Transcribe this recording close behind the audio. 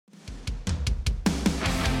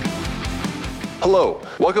Hello,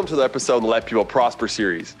 welcome to the episode of the Let People Prosper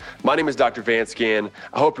series. My name is Dr. Vance Ginn.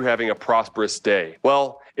 I hope you're having a prosperous day.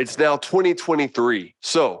 Well, it's now 2023.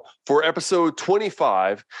 So for episode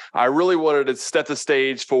 25, I really wanted to set the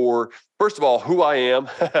stage for, first of all, who I am,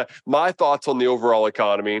 my thoughts on the overall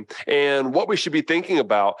economy, and what we should be thinking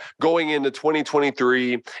about going into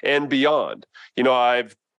 2023 and beyond. You know,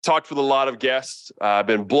 I've talked with a lot of guests. I've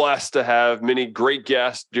been blessed to have many great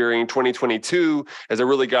guests during 2022 as I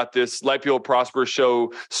really got this Let People Prosper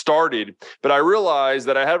show started. But I realized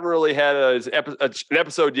that I haven't really had an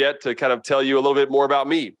episode yet to kind of tell you a little bit more about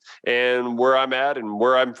me and where I'm at and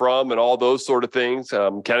where I'm from and all those sort of things,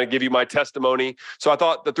 kind of give you my testimony. So I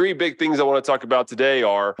thought the three big things I want to talk about today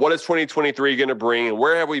are what is 2023 going to bring and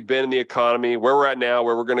where have we been in the economy, where we're at now,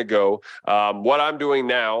 where we're going to go, what I'm doing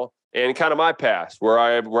now, and kind of my past,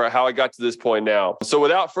 how I got to this point now. So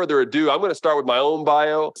without further ado, I'm going to start with my own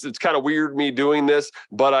bio. It's kind of weird me doing this,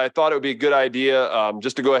 but I thought it would be a good idea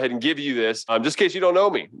just to go ahead and give you this, just in case you don't know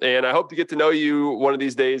me. And I hope to get to know you one of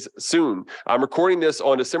these days soon. I'm recording this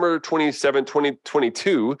on December 27,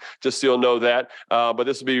 2022, just so you'll know that. But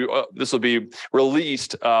this will be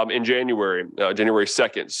released in January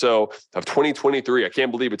 2nd. So of 2023. I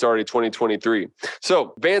can't believe it's already 2023.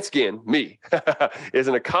 So Vance Ginn, me, is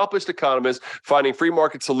an accomplished economist finding free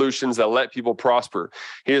market solutions that let people prosper.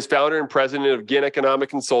 He is founder and president of Ginn Economic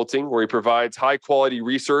Consulting, where he provides high-quality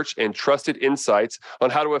research and trusted insights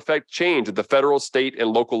on how to affect change at the federal, state,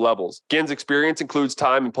 and local levels. Ginn's experience includes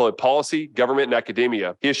time in public policy, government, and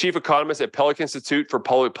academia. He is chief economist at Pelican Institute for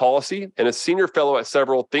Public Policy and a senior fellow at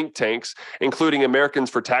several think tanks, including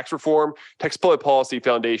Americans for Tax Reform, Texas Public Policy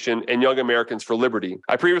Foundation, and Young Americans for Liberty.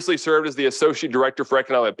 I previously served as the associate director for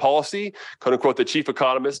economic policy, quote unquote, the chief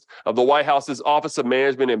economist of the White House's Office of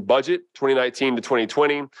Management and Budget, 2019 to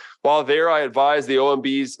 2020. While there, I advised the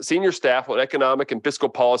OMB's senior staff on economic and fiscal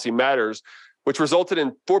policy matters, which resulted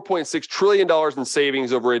in $4.6 trillion in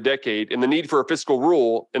savings over a decade and the need for a fiscal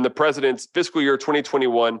rule in the president's fiscal year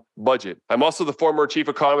 2021 budget. I'm also the former chief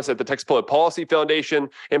economist at the Texas Public Policy Foundation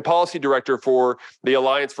and policy director for the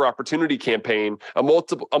Alliance for Opportunity campaign, a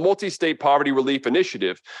multi-state poverty relief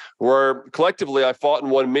initiative, where collectively I fought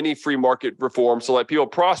and won many free market reforms to let people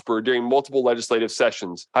prosper during multiple legislative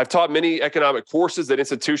sessions. I've taught many economic courses at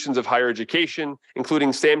institutions of higher education,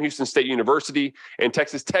 including Sam Houston State University and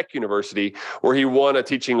Texas Tech University, where I won a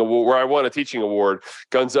teaching award,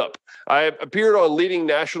 guns up. I have appeared on leading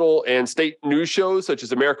national and state news shows such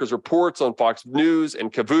as America's Reports on Fox News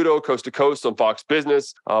and Cavuto Coast to Coast on Fox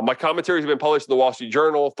Business. My commentaries have been published in the Wall Street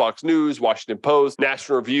Journal, Fox News, Washington Post,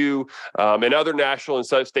 National Review, and other national and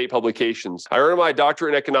state publications. I earned my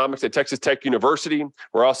doctorate in economics at Texas Tech University,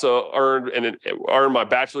 where I also earned my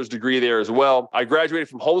bachelor's degree there as well. I graduated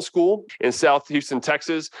from homeschool in South Houston,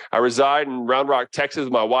 Texas. I reside in Round Rock, Texas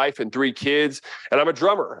with my wife and 3 kids. And I'm a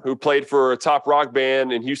drummer who played for a top rock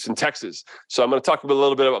band in Houston, Texas. So I'm going to talk a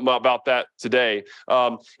little bit about that today.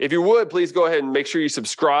 If you would, please go ahead and make sure you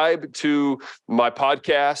subscribe to my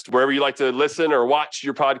podcast, wherever you like to listen or watch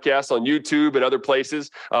your podcast on YouTube and other places.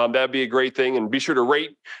 That'd be a great thing. And be sure to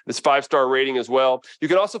rate this 5-star rating as well. You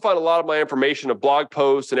can also find a lot of my information of blog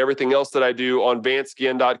posts and everything else that I do on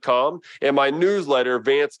vanceginn.com and my newsletter,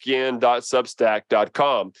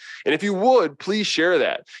 vanceginn.substack.com. And if you would, please share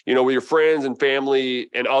that, with your friends and family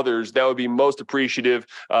and others. That would be most appreciative.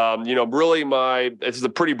 Really this is a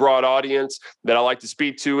pretty broad audience that I like to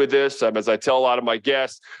speak to with this. As I tell a lot of my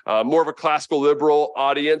guests, more of a classical liberal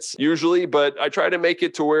audience usually, but I try to make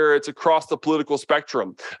it to where it's across the political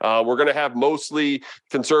spectrum. We're going to have mostly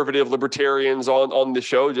conservative libertarians on the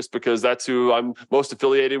show just because that's who I'm most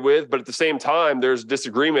affiliated with. But at the same time, there's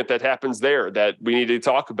disagreement that happens there that we need to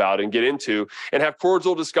talk about and get into and have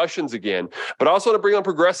cordial discussions again. But I also want to bring on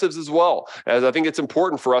progressives as well, as I think it's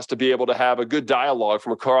important for us to be able to have a good dialogue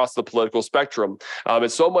from across the political spectrum.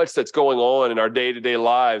 It's so much that's going on in our day-to-day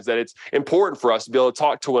lives that it's important for us to be able to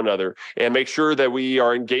talk to one another and make sure that we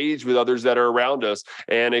are engaged with others that are around us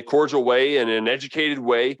in a cordial way and an educated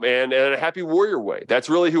way and in a happy warrior way. That's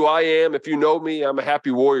really who I am. If you know me, I'm a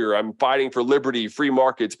happy warrior. I'm fighting for liberty, free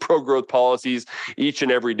markets, pro-growth policies each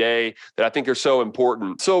and every day that I think are so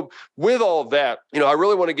important. So with all of that, I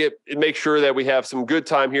really want to make sure that we have some good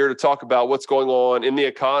time here to talk about what's going on in the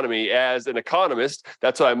economy. As an economist,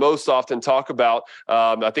 that's what I most often talk about.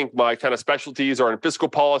 I think my kind of specialties are in fiscal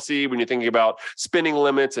policy. When you're thinking about spending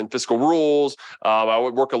limits and fiscal rules, I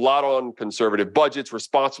would work a lot on conservative budgets,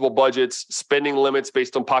 responsible budgets, spending limits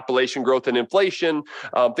based on population growth and inflation,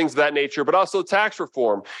 things of that nature, but also tax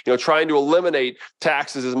reform, trying to eliminate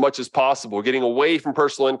taxes as much as possible, getting away from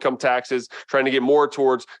personal income taxes, trying to get more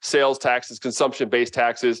towards sales taxes, consumption-based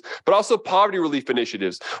taxes, but also poverty relief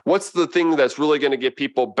initiatives. What's the thing that's really going to get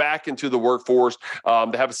people back into the workforce,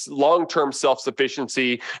 to have long-term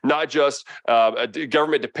self-sufficiency, not just a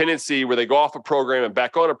government dependency where they go off a program and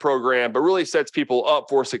back on a program, but really sets people up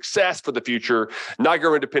for success for the future, not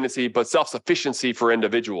government dependency, but self-sufficiency for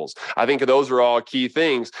individuals. I think those are all key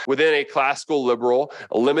things within a classical liberal,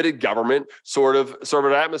 a limited government sort of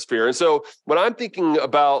atmosphere. And so when I'm thinking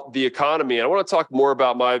about the economy, and I want to talk more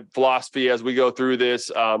about my philosophy as we go through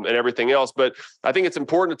this and everything else, but I think it's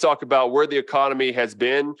important to talk about where the economy has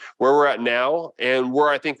been, where we're at now, and where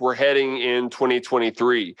I think we're heading in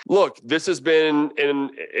 2023. Look, this has been an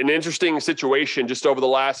interesting situation just over the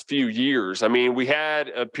last few years. I mean, we had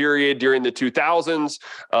a period during the 2000s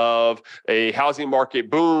of a housing market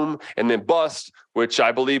boom and then bust, which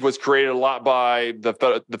I believe was created a lot by the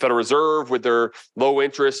Federal Reserve with their low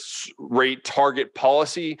interest rate target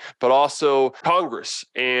policy, but also Congress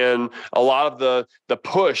and a lot of the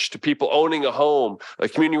push to people owning a home, the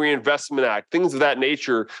Community Reinvestment Act, things of that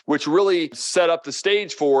nature, which really set up the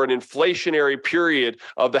stage for an inflationary period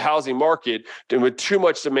of the housing market and with too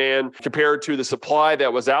much demand compared to the supply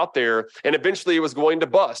that was out there. And eventually it was going to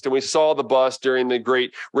bust. And we saw the bust during the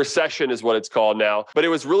Great Recession is what it's called now. But it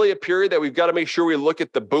was really a period that we've got to make sure we look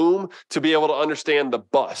at the boom to be able to understand the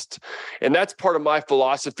bust. And that's part of my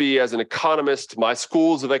philosophy as an economist. My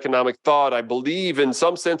schools of economic thought, I believe in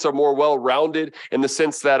some sense are more well-rounded in the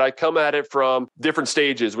sense that I come at it from different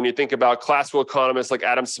stages. When you think about classical economists like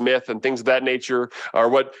Adam Smith and things of that nature, or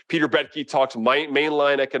what Peter Boettke talks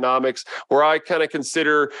mainline economics, where I kind of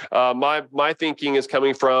consider my thinking is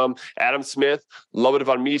coming from Adam Smith, Loboda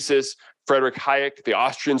von Mises, Friedrich Hayek, the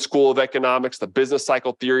Austrian School of Economics, the business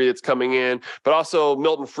cycle theory that's coming in, but also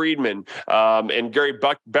Milton Friedman and Gary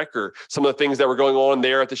Becker, some of the things that were going on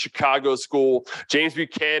there at the Chicago School, James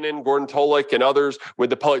Buchanan, Gordon Tullock, and others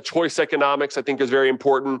with the public choice economics, I think is very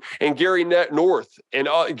important, and Gary North and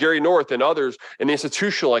others in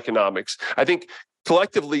institutional economics. I think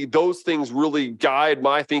collectively, those things really guide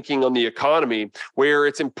my thinking on the economy, where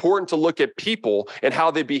it's important to look at people and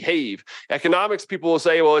how they behave. Economics, people will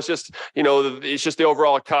say, well, it's just the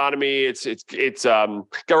overall economy. It's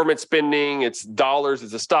government spending, it's dollars,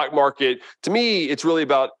 it's the stock market. To me, it's really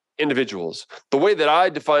about individuals. The way that I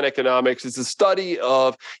define economics is the study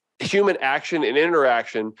of human action and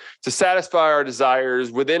interaction to satisfy our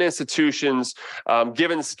desires within institutions,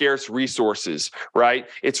 given scarce resources, right?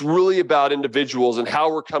 It's really about individuals and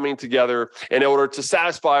how we're coming together in order to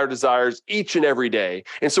satisfy our desires each and every day.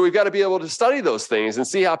 And so we've got to be able to study those things and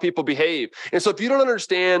see how people behave. And so if you don't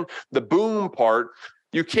understand the boom part,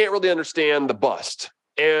 you can't really understand the bust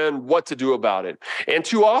and what to do about it. And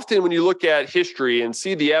too often when you look at history and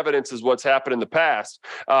see the evidence is what's happened in the past,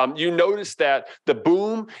 you notice that the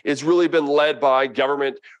boom has really been led by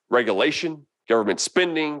government regulation, government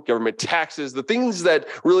spending, government taxes, the things that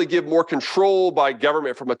really give more control by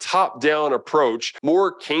government from a top-down approach,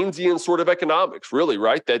 more Keynesian sort of economics, really,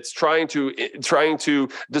 right? That's trying to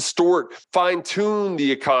distort, fine-tune the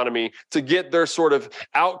economy to get their sort of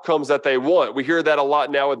outcomes that they want. We hear that a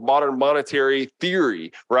lot now with modern monetary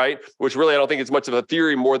theory, right? Which really I don't think it's much of a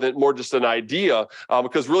theory, more just an idea,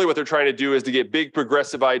 because really what they're trying to do is to get big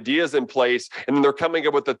progressive ideas in place, and then they're coming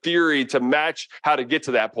up with a theory to match how to get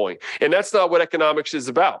to that point. And that's not what economics is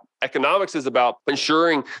about. Economics is about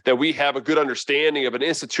ensuring that we have a good understanding of an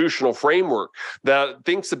institutional framework that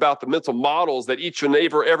thinks about the mental models that each and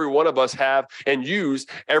every one of us have and use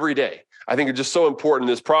every day. I think it's just so important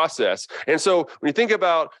in this process. And so when you think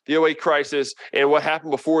about the '08 crisis and what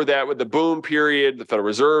happened before that with the boom period, the Federal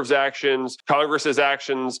Reserve's actions, Congress's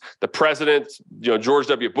actions, the president, George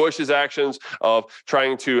W. Bush's actions of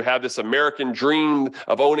trying to have this American dream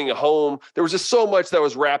of owning a home, there was just so much that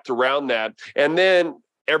was wrapped around that. And then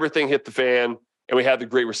everything hit the fan and we had the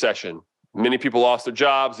Great Recession. Many people lost their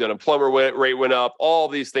jobs. The unemployment rate went up. All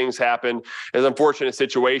these things happened. It's an unfortunate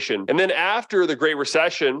situation. And then after the Great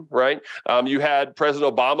Recession, right, you had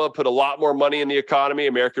President Obama put a lot more money in the economy,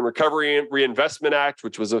 American Recovery and Reinvestment Act,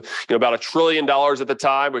 which was about $1 trillion at the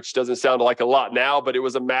time, which doesn't sound like a lot now, but it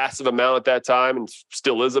was a massive amount at that time and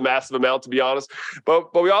still is a massive amount, to be honest.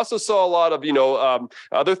 But we also saw a lot of,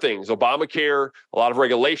 other things, Obamacare, a lot of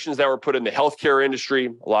regulations that were put in the healthcare industry,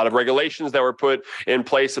 a lot of regulations that were put in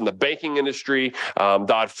place in the banking industry,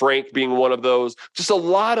 Dodd-Frank being one of those, just a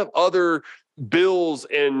lot of other bills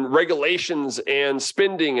and regulations and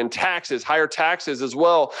spending and taxes, higher taxes as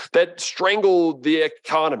well, that strangled the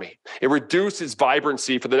economy. It reduced its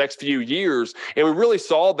vibrancy for the next few years. And we really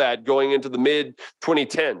saw that going into the mid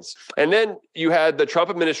 2010s. And then you had the Trump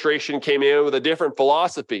administration came in with a different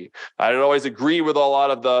philosophy. I don't always agree with a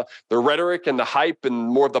lot of the rhetoric and the hype and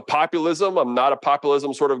more of the populism. I'm not a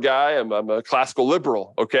populism sort of guy. I'm a classical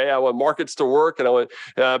liberal. Okay. I want markets to work and I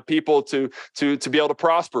want people to be able to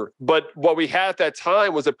prosper. But what we had at that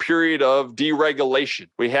time was a period of deregulation.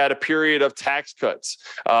 We had a period of tax cuts.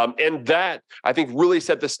 And that, I think, really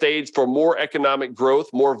set the stage for more economic growth,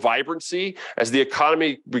 more vibrancy as the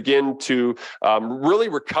economy began to really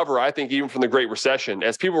recover, I think, even from the Great Recession.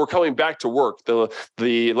 As people were coming back to work, the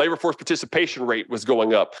labor force participation rate was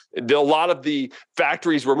going up. A lot of the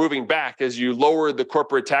factories were moving back as you lowered the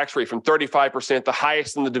corporate tax rate from 35%, the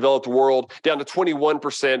highest in the developed world, down to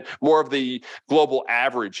 21%, more of the global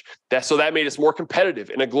average. So that made us more competitive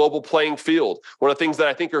in a global playing field. One of the things that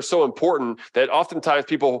I think are so important that oftentimes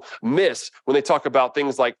people miss when they talk about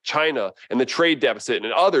things like China and the trade deficit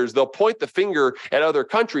and others, they'll point the finger at other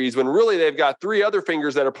countries when really they've got three other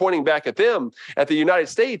fingers that are pointing back at them, at the United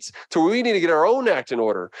States. So we need to get our own act in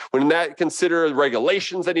order. When that consider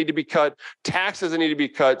regulations that need to be cut, taxes that need to be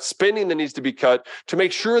cut, spending that needs to be cut to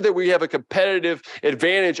make sure that we have a competitive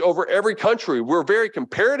advantage over every country. We're a very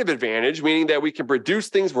comparative advantage, meaning that we can produce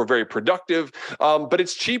things. We're very productive, but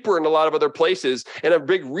it's cheaper in a lot of other places. And a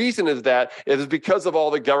big reason is that is because of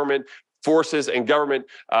all the government forces and government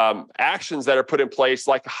actions that are put in place,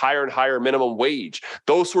 like higher and higher minimum wage.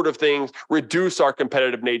 Those sort of things reduce our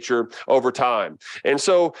competitive nature over time. And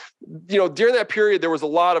so, during that period, there was a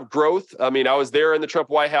lot of growth. I mean, I was there in the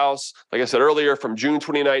Trump White House, like I said earlier, from June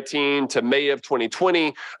 2019 to May of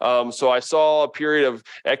 2020. So I saw a period of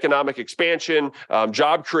economic expansion,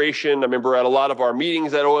 job creation. I remember at a lot of our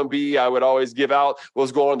meetings at OMB, I would always give out what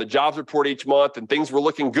was going on in the jobs report each month, and things were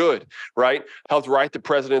looking good, right? Helped write the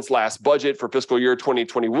president's last budget for fiscal year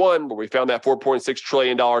 2021, where we found that $4.6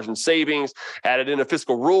 trillion in savings, added in a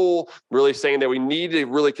fiscal rule, really saying that we need to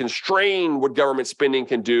really constrain what government spending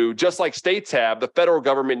can do, just like states have. The federal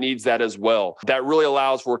government needs that as well. That really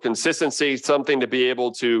allows for consistency, something to be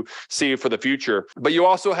able to see for the future. But you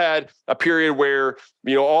also had a period where,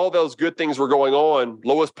 all those good things were going on,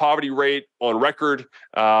 lowest poverty rate on record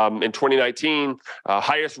in 2019,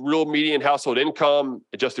 highest real median household income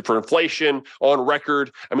adjusted for inflation on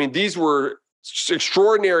record. I mean, these were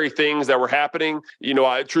extraordinary things that were happening.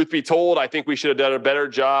 Truth be told, I think we should have done a better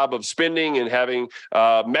job of spending and having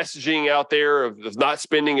messaging out there of not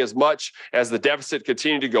spending as much as the deficit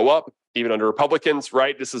continued to go up. Even under Republicans,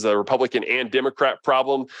 right? This is a Republican and Democrat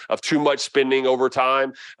problem of too much spending over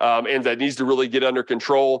time, and that needs to really get under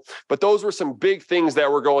control. But those were some big things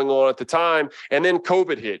that were going on at the time. And then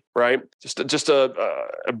COVID hit, right? Just a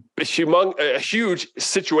huge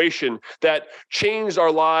situation that changed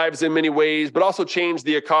our lives in many ways, but also changed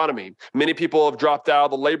the economy. Many people have dropped out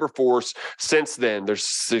of the labor force since then.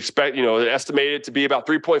 There's estimated to be about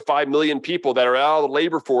 3.5 million people that are out of the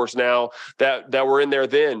labor force now that were in there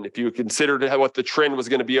then. If you considered what the trend was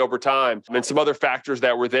going to be over time and some other factors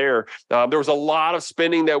that were there. There was a lot of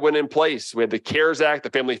spending that went in place. We had the CARES Act, the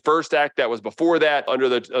Family First Act that was before that under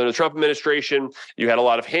the Trump administration. You had a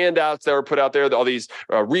lot of handouts that were put out there, all these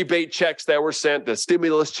rebate checks that were sent, the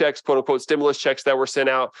stimulus checks, quote unquote, stimulus checks that were sent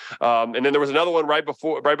out. And then there was another one right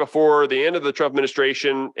before the end of the Trump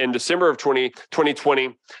administration in December of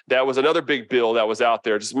 2020. That was another big bill that was out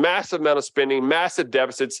there. Just massive amount of spending, massive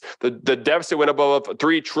deficits. The deficit went above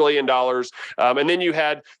 $3 trillion. And then you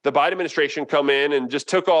had the Biden administration come in and just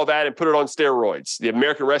took all that and put it on steroids. The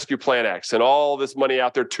American Rescue Plan Acts and all this money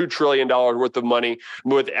out there, $2 trillion worth of money,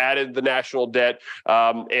 with added the national debt,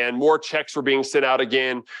 and more checks were being sent out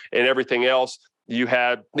again and everything else. You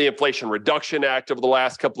had the Inflation Reduction Act over the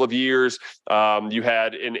last couple of years. You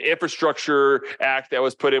had an Infrastructure Act that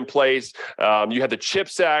was put in place. You had the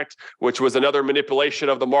CHIPS Act, which was another manipulation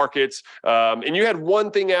of the markets. And you had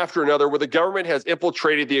one thing after another where the government has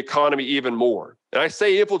infiltrated the economy even more. And I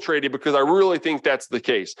say infiltrated because I really think that's the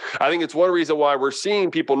case. I think it's one reason why we're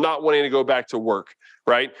seeing people not wanting to go back to work.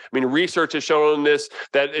 Right? I mean, research has shown this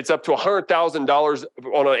that it's up to $100,000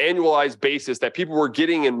 on an annualized basis that people were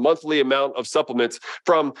getting in monthly amount of supplements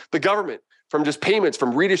from the government. from just payments,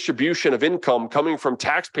 from redistribution of income coming from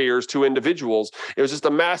taxpayers to individuals. It was just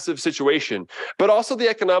a massive situation. But also the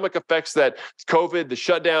economic effects that COVID, the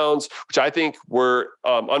shutdowns, which I think were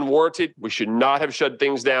unwarranted, we should not have shut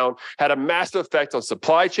things down, had a massive effect on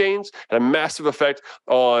supply chains and a massive effect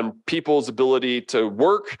on people's ability to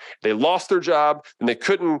work. They lost their job and they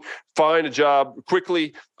couldn't find a job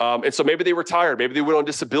quickly. And so maybe they retired, maybe they went on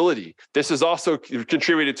disability. This has also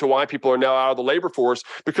contributed to why people are now out of the labor force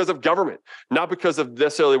because of government, not because of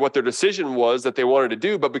necessarily what their decision was that they wanted to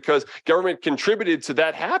do, but because government contributed to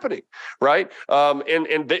that happening, right?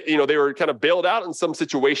 And they, they were kind of bailed out in some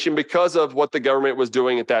situation because of what the government was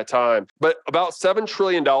doing at that time. But about $7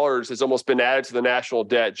 trillion has almost been added to the national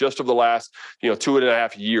debt just over the last,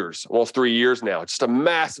 2.5 years, almost 3 years now. Just a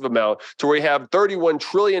massive amount to where we have $31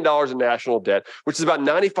 trillion in national debt, which is about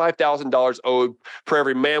 $95,000 owed for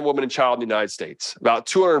every man, woman, and child in the United States. About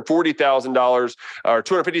 $240,000 or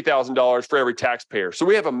 $250,000 for every taxpayer. So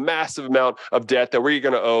we have a massive amount of debt that we're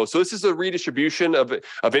going to owe. So this is a redistribution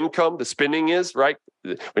of income. The spending is, right?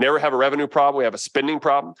 We never have a revenue problem. We have a spending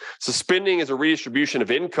problem. So spending is a redistribution of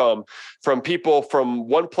income from people from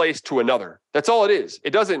one place to another. That's all it is. It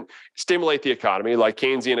doesn't stimulate the economy like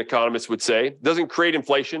Keynesian economists would say. It doesn't create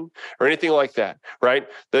inflation or anything like that, right?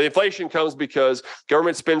 The inflation comes because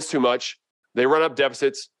government spends too much. They run up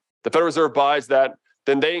deficits. The Federal Reserve buys that.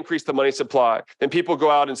 Then they increase the money supply. Then people go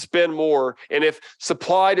out and spend more. And if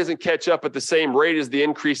supply doesn't catch up at the same rate as the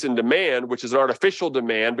increase in demand, which is an artificial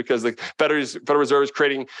demand because the Federal Reserve is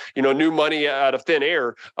creating, new money out of thin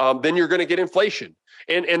air, then you're going to get inflation.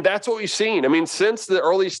 And that's what we've seen. I mean, since the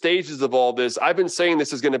early stages of all this, I've been saying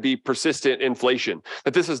this is going to be persistent inflation,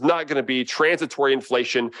 that this is not going to be transitory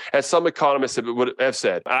inflation, as some economists would have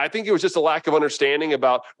said. I think it was just a lack of understanding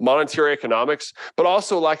about monetary economics, but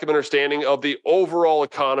also a lack of understanding of the overall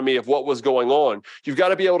economy of what was going on. You've got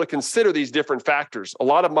to be able to consider these different factors. A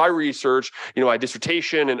lot of my research, my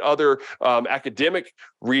dissertation and other academic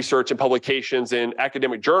research and publications in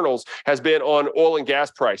academic journals has been on oil and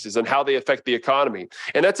gas prices and how they affect the economy.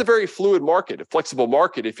 And that's a very fluid market, a flexible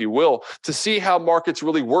market, if you will, to see how markets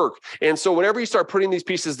really work. And so whenever you start putting these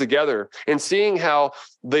pieces together and seeing how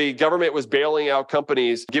the government was bailing out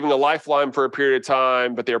companies, giving a lifeline for a period of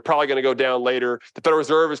time, but they're probably going to go down later. The Federal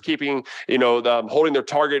Reserve is keeping, holding their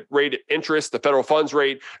target rate interest, the federal funds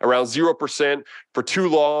rate, around 0% for too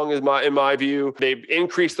long, in my view. They've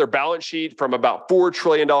increased their balance sheet from about $4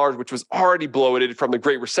 trillion, which was already bloated from the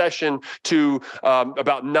Great Recession, to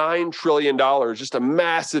about $9 trillion, just a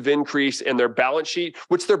massive increase in their balance sheet,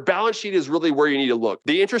 which their balance sheet is really where you need to look.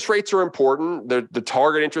 The interest rates are important, the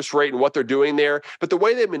target interest rate and what they're doing there, but the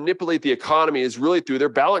way they manipulate the economy is really through their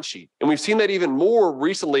balance sheet. And we've seen that even more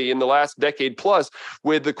recently in the last decade plus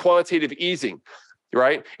with the quantitative easing.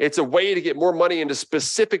 Right? It's a way to get more money into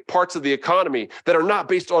specific parts of the economy that are not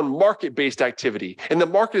based on market-based activity. And the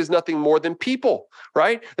market is nothing more than people,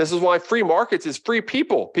 right? This is why free markets is free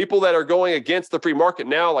people. People that are going against the free market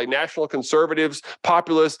now, like national conservatives,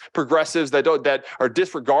 populists, progressives that are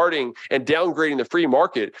disregarding and downgrading the free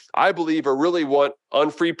market, I believe really want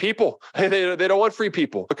unfree people. They don't want free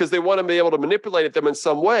people because they want to be able to manipulate them in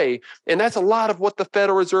some way. And that's a lot of what the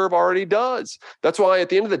Federal Reserve already does. That's why at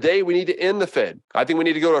the end of the day, we need to end the Fed. I think we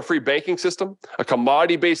need to go to a free banking system, a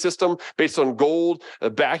commodity-based system based on gold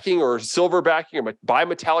backing or silver backing, or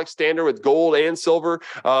bimetallic standard with gold and silver,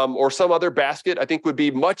 or some other basket. I think would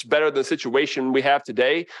be much better than the situation we have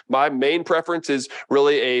today. My main preference is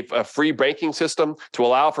really a free banking system to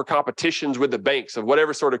allow for competitions with the banks of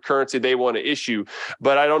whatever sort of currency they want to issue.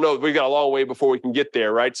 But I don't know. We've got a long way before we can get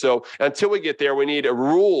there, right? So until we get there, we need a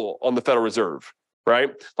rule on the Federal Reserve.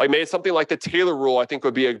 Right? Like maybe something like the Taylor rule, I think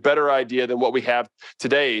would be a better idea than what we have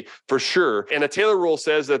today for sure. And the Taylor rule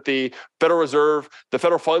says that the Federal Reserve, the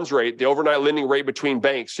federal funds rate, the overnight lending rate between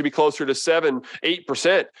banks should be closer to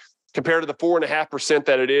 7-8%. Compared to the 4.5%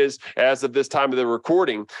 that it is as of this time of the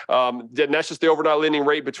recording. And that's just the overnight lending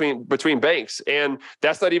rate between banks. And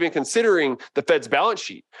that's not even considering the Fed's balance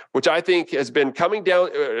sheet, which I think has been coming down.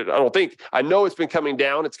 I know it's been coming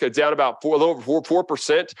down. It's down about a little over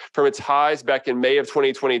 4% from its highs back in May of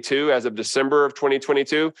 2022 as of December of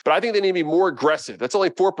 2022. But I think they need to be more aggressive. That's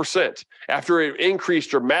only 4% after it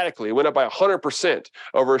increased dramatically. It went up by 100%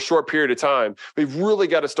 over a short period of time. We've really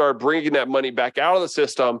got to start bringing that money back out of the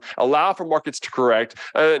system, allow for markets to correct.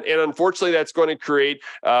 And unfortunately, that's going to create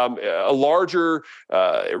a larger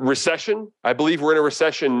recession. I believe we're in a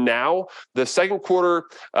recession now. The second quarter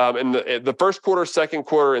and the first quarter, second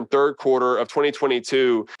quarter, and third quarter of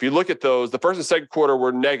 2022, if you look at those, the first and second quarter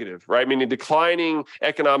were negative, right? Meaning declining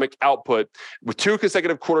economic output. With 2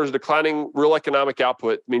 consecutive quarters of declining real economic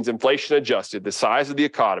output means inflation adjusted, the size of the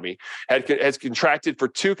economy has contracted for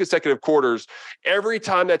 2 consecutive quarters. Every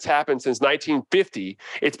time that's happened since 1950,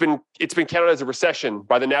 it's been counted as a recession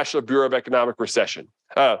by the National Bureau of Economic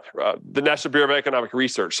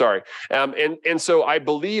Research, sorry. And so I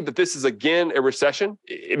believe that this is again a recession.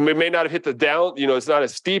 It may not have hit the down, it's not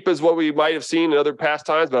as steep as what we might have seen in other past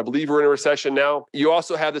times, but I believe we're in a recession now. You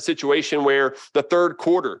also have the situation where the third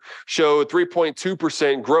quarter showed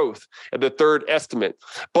 3.2% growth at the third estimate.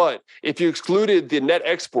 But if you excluded the net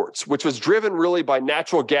exports, which was driven really by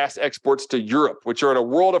natural gas exports to Europe, which are in a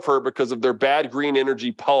world of hurt because of their bad green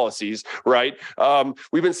energy policies, right?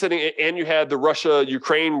 We've been sitting, and you had the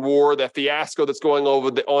Russia-Ukraine war, that fiasco that's going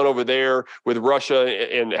on over there with Russia,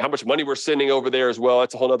 and how much money we're sending over there as well.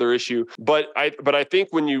 That's a whole other issue. But I think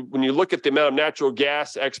when you look at the amount of natural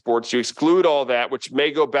gas exports, you exclude all that, which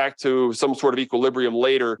may go back to some sort of equilibrium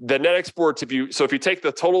later. The net exports, if you take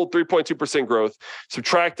the total 3.2% growth,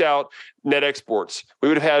 subtract out net exports, we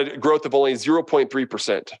would have had growth of only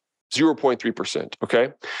 0.3%. 0.3%.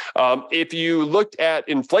 Okay. If you looked at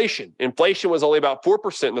inflation was only about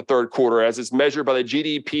 4% in the third quarter, as it's measured by the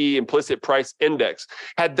GDP implicit price index.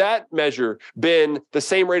 Had that measure been the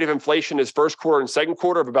same rate of inflation as first quarter and second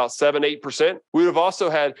quarter of about 7-8%, we would have also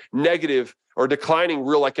had negative or declining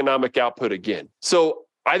real economic output again. So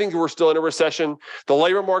I think we're still in a recession. The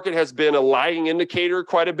labor market has been a lagging indicator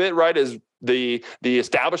quite a bit, right? As the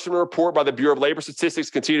establishment report by the Bureau of Labor Statistics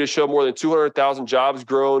continue to show more than 200,000 jobs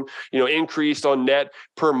grown, increased on net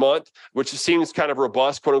per month, which seems kind of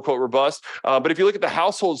robust, quote unquote robust. But if you look at the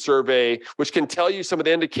household survey, which can tell you some of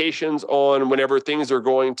the indications on whenever things are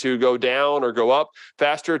going to go down or go up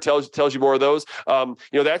faster, tells you more of those.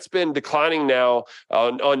 That's been declining now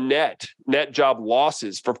on net job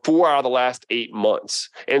losses for 4 out of the last 8 months.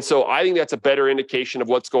 And so I think that's a better indication of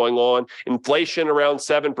what's going on. Inflation around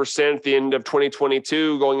 7% at the end of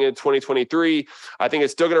 2022, going into 2023. I think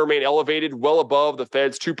it's still going to remain elevated, well above the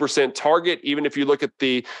Fed's 2% target. Even if you look at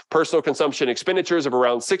the personal consumption expenditures of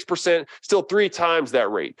around 6%, still 3 times that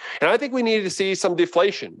rate. And I think we need to see some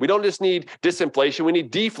deflation. We don't just need disinflation, we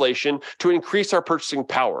need deflation to increase our purchasing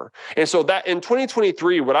power. And so that in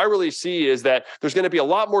 2023, what I really see is that there's going to be a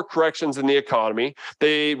lot more corrections in the economy.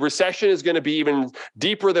 The recession is going to be even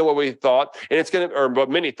deeper than what we thought, and it's going to, or what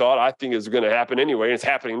many thought, I think is going to happen anyway, and it's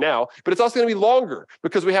happening now, but it's also going to be longer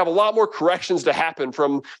because we have a lot more corrections to happen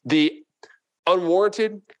from the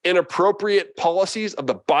unwarranted, inappropriate policies of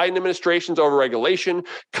the Biden administration's overregulation,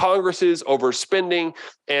 Congress's overspending,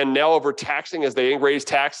 and now overtaxing as they raise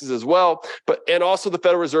taxes as well, and also the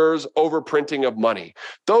Federal Reserve's overprinting of money.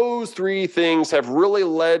 Those 3 things have really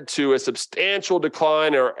led to a substantial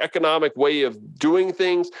decline in our economic way of doing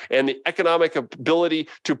things and the economic ability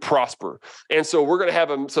to prosper. And so we're going to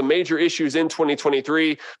have some major issues in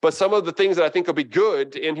 2023, but some of the things that I think will be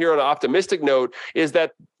good in here on an optimistic note is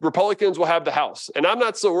that Republicans will have the House. And I'm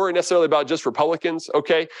not so worried necessarily about just Republicans,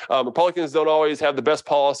 okay? Republicans don't always have the best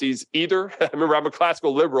policies either. Remember, I'm a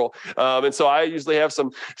classical liberal, and so I usually have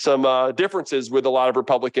some differences with a lot of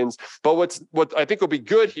Republicans. But what I think will be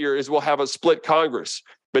good here is we'll have a split Congress.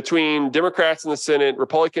 Between Democrats in the Senate,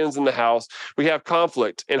 Republicans in the House, we have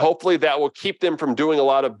conflict, and hopefully that will keep them from doing a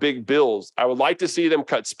lot of big bills. I would like to see them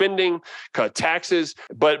cut spending, cut taxes,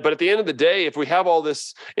 but at the end of the day, if we have all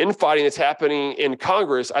this infighting that's happening in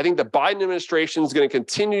Congress, I think the Biden administration is going to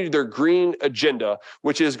continue their green agenda,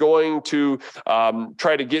 which is going to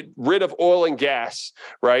try to get rid of oil and gas,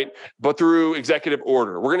 right? But through executive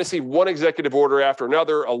order. We're going to see one executive order after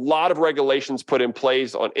another, a lot of regulations put in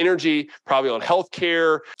place on energy, probably on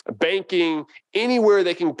healthcare, banking, anywhere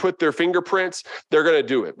they can put their fingerprints, they're going to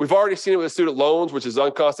do it. We've already seen it with student loans, which is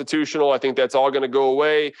unconstitutional. I think that's all going to go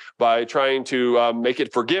away by trying to make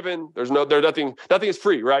it forgiven. Nothing is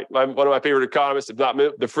free, right? One of my favorite economists, if not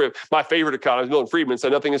my favorite economist, Milton Friedman,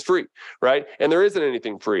 said nothing is free, right? And there isn't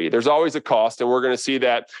anything free. There's always a cost, and we're going to see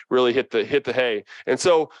that really hit the hay. And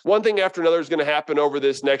so one thing after another is going to happen over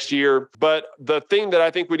this next year. But the thing that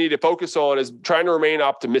I think we need to focus on is trying to remain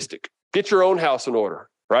optimistic. Get your own house in order.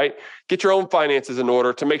 right? Get your own finances in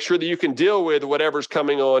order to make sure that you can deal with whatever's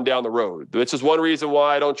coming on down the road. This is one reason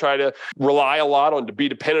why I don't try to rely a lot on to be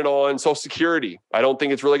dependent on Social Security. I don't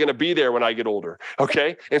think it's really going to be there when I get older.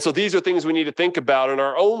 Okay. And so these are things we need to think about in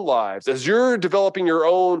our own lives as you're developing your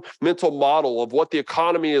own mental model of what the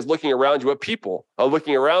economy is looking around you, what people are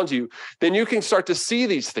looking around you, then you can start to see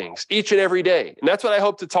these things each and every day. And that's what I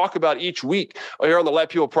hope to talk about each week here on the Let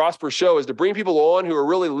People Prosper show, is to bring people on who are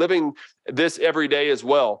really living this every day as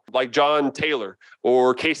well, like John Taylor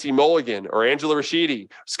or Casey Mulligan or Angela Rashidi,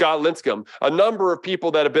 Scott Linscomb, a number of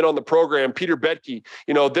people that have been on the program, Peter Betke.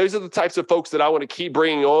 Those are the types of folks that I want to keep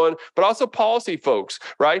bringing on, but also policy folks,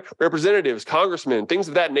 right? Representatives, congressmen, things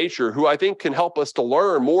of that nature, who I think can help us to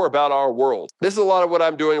learn more about our world. This is a lot of what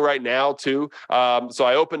I'm doing right now too. So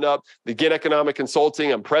I opened up the Ginn Economic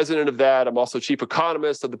Consulting. I'm president of that. I'm also chief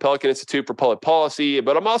economist of the Pelican Institute for Public Policy,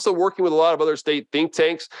 but I'm also working with a lot of other state think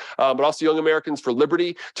tanks, but also Young Americans for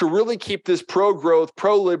Liberty, to really keep this pro-growth,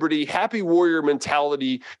 pro-liberty, happy warrior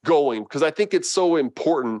mentality going, because I think it's so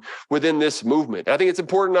important within this movement. And I think it's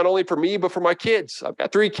important not only for me, but for my kids. I've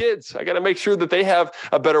got 3 kids. I got to make sure that they have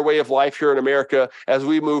a better way of life here in America as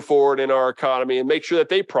we move forward in our economy, and make sure that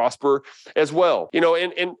they prosper as well.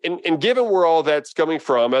 And given where all that's coming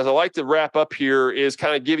from, as I like to wrap up here, is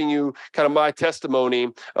kind of giving you kind of my testimony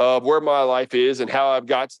of where my life is and how I've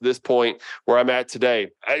got to this point where I'm at today.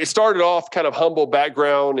 It started off kind of humble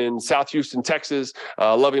background in South Houston, Texas,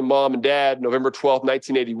 loving mom and dad. November 12th,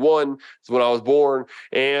 1981 is when I was born.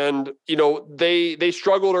 And, they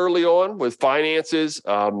struggled early on with finances.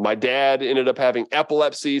 My dad ended up having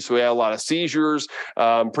epilepsy, so he had a lot of seizures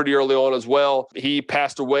pretty early on as well. He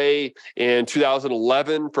passed away in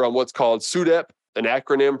 2011 from what's called SUDEP, an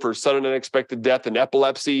acronym for sudden unexpected death and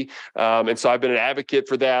epilepsy. And so I've been an advocate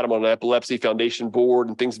for that. I'm on an epilepsy foundation board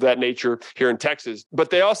and things of that nature here in Texas. But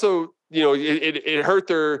they also, it hurt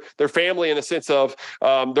their family in the sense of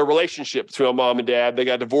their relationship between my mom and dad. They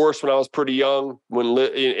got divorced when I was pretty young,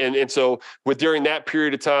 and so during that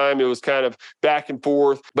period of time, it was kind of back and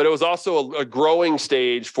forth. But it was also a growing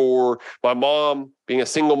stage for my mom, being a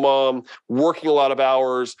single mom, working a lot of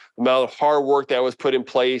hours, the amount of hard work that was put in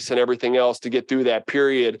place and everything else to get through that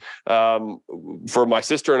period for my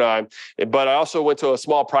sister and I. But I also went to a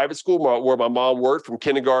small private school where my mom worked from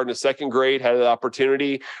kindergarten to 2nd grade, had the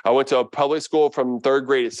opportunity. I went to a public school from 3rd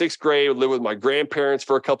grade to 6th grade, lived with my grandparents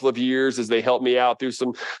for a couple of years as they helped me out through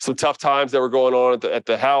some tough times that were going on at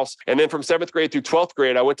the house. And then from 7th grade through 12th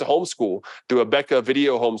grade, I went to homeschool through a Becca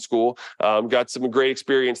video homeschool, got some great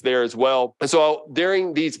experience there as well. And so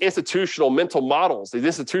during these institutional mental models, these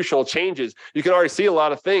institutional changes, you can already see a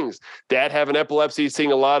lot of things. Dad having epilepsy,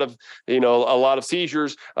 seeing a lot of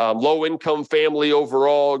seizures, low income family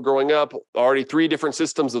overall growing up, already 3 different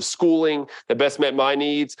systems of schooling that best met my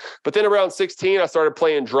needs. But then around 16, I started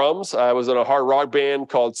playing drums. I was in a hard rock band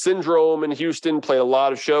called Syndrome in Houston, played a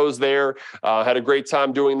lot of shows there, had a great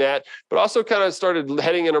time doing that, but also kind of started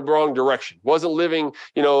heading in a wrong direction. Wasn't living,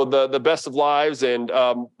 the best of lives, and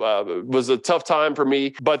was a tough time for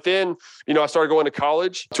me. But then, I started going to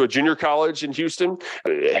college, to a junior college in Houston.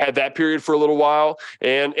 I had that period for a little while.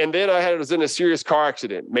 And then I was in a serious car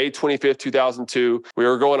accident, May 25th, 2002. We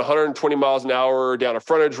were going 120 miles an hour down a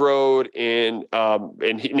frontage road in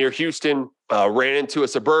near Houston. Ran into a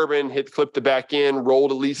Suburban, clipped the back end,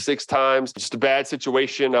 rolled at least 6 times. Just a bad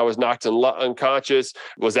situation. I was knocked unconscious,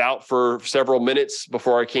 was out for several minutes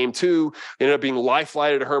before I came to. Ended up being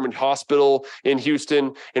life-flighted to Herman Hospital in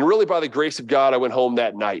Houston. And really, by the grace of God, I went home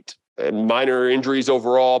that night. And minor injuries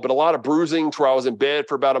overall, but a lot of bruising to where I was in bed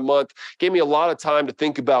for about a month. Gave me a lot of time to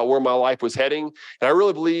think about where my life was heading. And I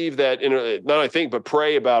really believe that, not only think, but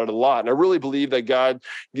pray about it a lot. And I really believe that God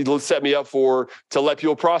set me up to let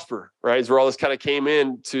people prosper, right? Is where all this kind of came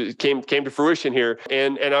to fruition here.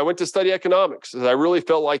 And I went to study economics. I really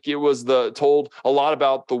felt like it was told a lot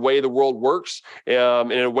about the way the world works in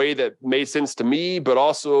a way that made sense to me, but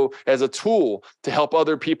also as a tool to help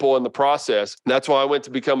other people in the process. And that's why I went to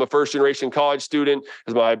become a first-generation college student,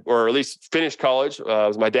 or at least finished college,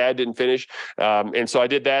 as my dad didn't finish. And so I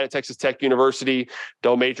did that at Texas Tech University,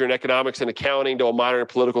 double major in economics and accounting, double minor in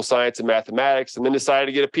political science and mathematics, and then decided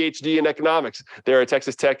to get a PhD in economics there at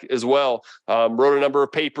Texas Tech as well. Wrote a number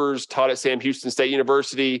of papers, taught at Sam Houston State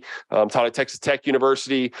University, taught at Texas Tech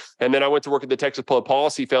University, and then I went to work at the Texas Public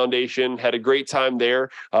Policy Foundation, had a great time there,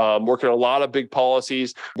 working on a lot of big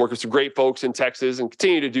policies, working with some great folks in Texas, and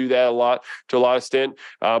continue to do that to a lot of extent.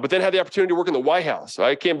 But then had the opportunity to work in the White House.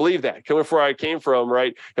 I can't believe that. Coming from where I came from,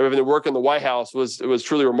 right? Having to work in the White House was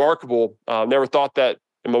truly remarkable. Never thought that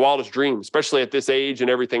in my wildest dreams, especially at this age and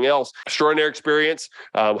everything else. Extraordinary experience,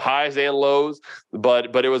 highs and lows,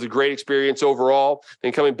 but it was a great experience overall.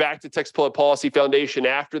 And coming back to Texas Public Policy Foundation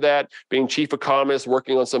after that, being chief economist,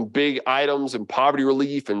 working on some big items and poverty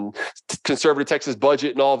relief and conservative Texas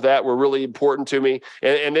budget and all of that were really important to me.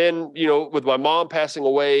 And then, with my mom passing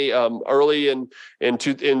away early in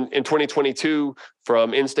 2022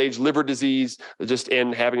 from end-stage liver disease,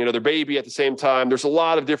 and having another baby at the same time, there's a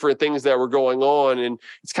lot of different things that were going on. And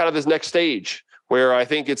it's kind of this next stage where I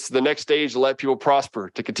think it's the next stage to let people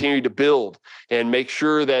prosper, to continue to build and make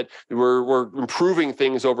sure that we're improving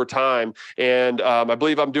things over time. And I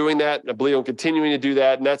believe I'm doing that. I believe I'm continuing to do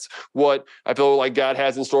that. And that's what I feel like God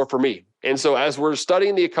has in store for me. And so as we're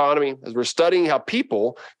studying the economy, as we're studying how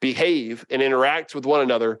people behave and interact with one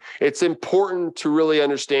another, it's important to really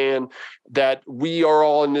understand that we are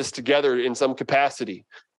all in this together in some capacity.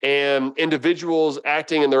 And individuals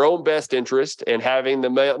acting in their own best interest and having the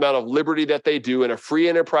amount of liberty that they do in a free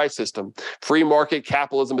enterprise system, free market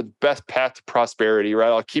capitalism is the best path to prosperity, right?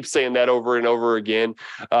 I'll keep saying that over and over again.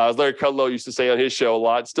 As Larry Kudlow used to say on his show a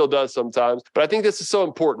lot, still does sometimes. But I think this is so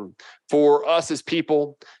important for us as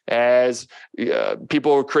people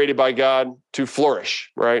people created by God to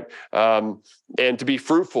flourish, right? And to be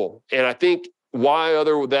fruitful. And I think why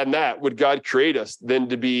other than that would God create us than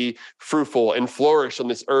to be fruitful and flourish on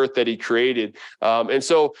this earth that he created? And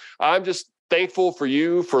so I'm just thankful for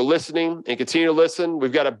you for listening and continue to listen.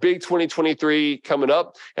 We've got a big 2023 coming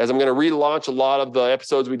up as I'm going to relaunch a lot of the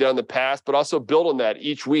episodes we've done in the past, but also build on that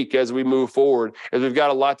each week as we move forward, as we've got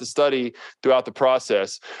a lot to study throughout the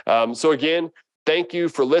process. So again, thank you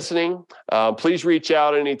for listening. Please reach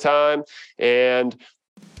out anytime and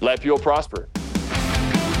let people prosper.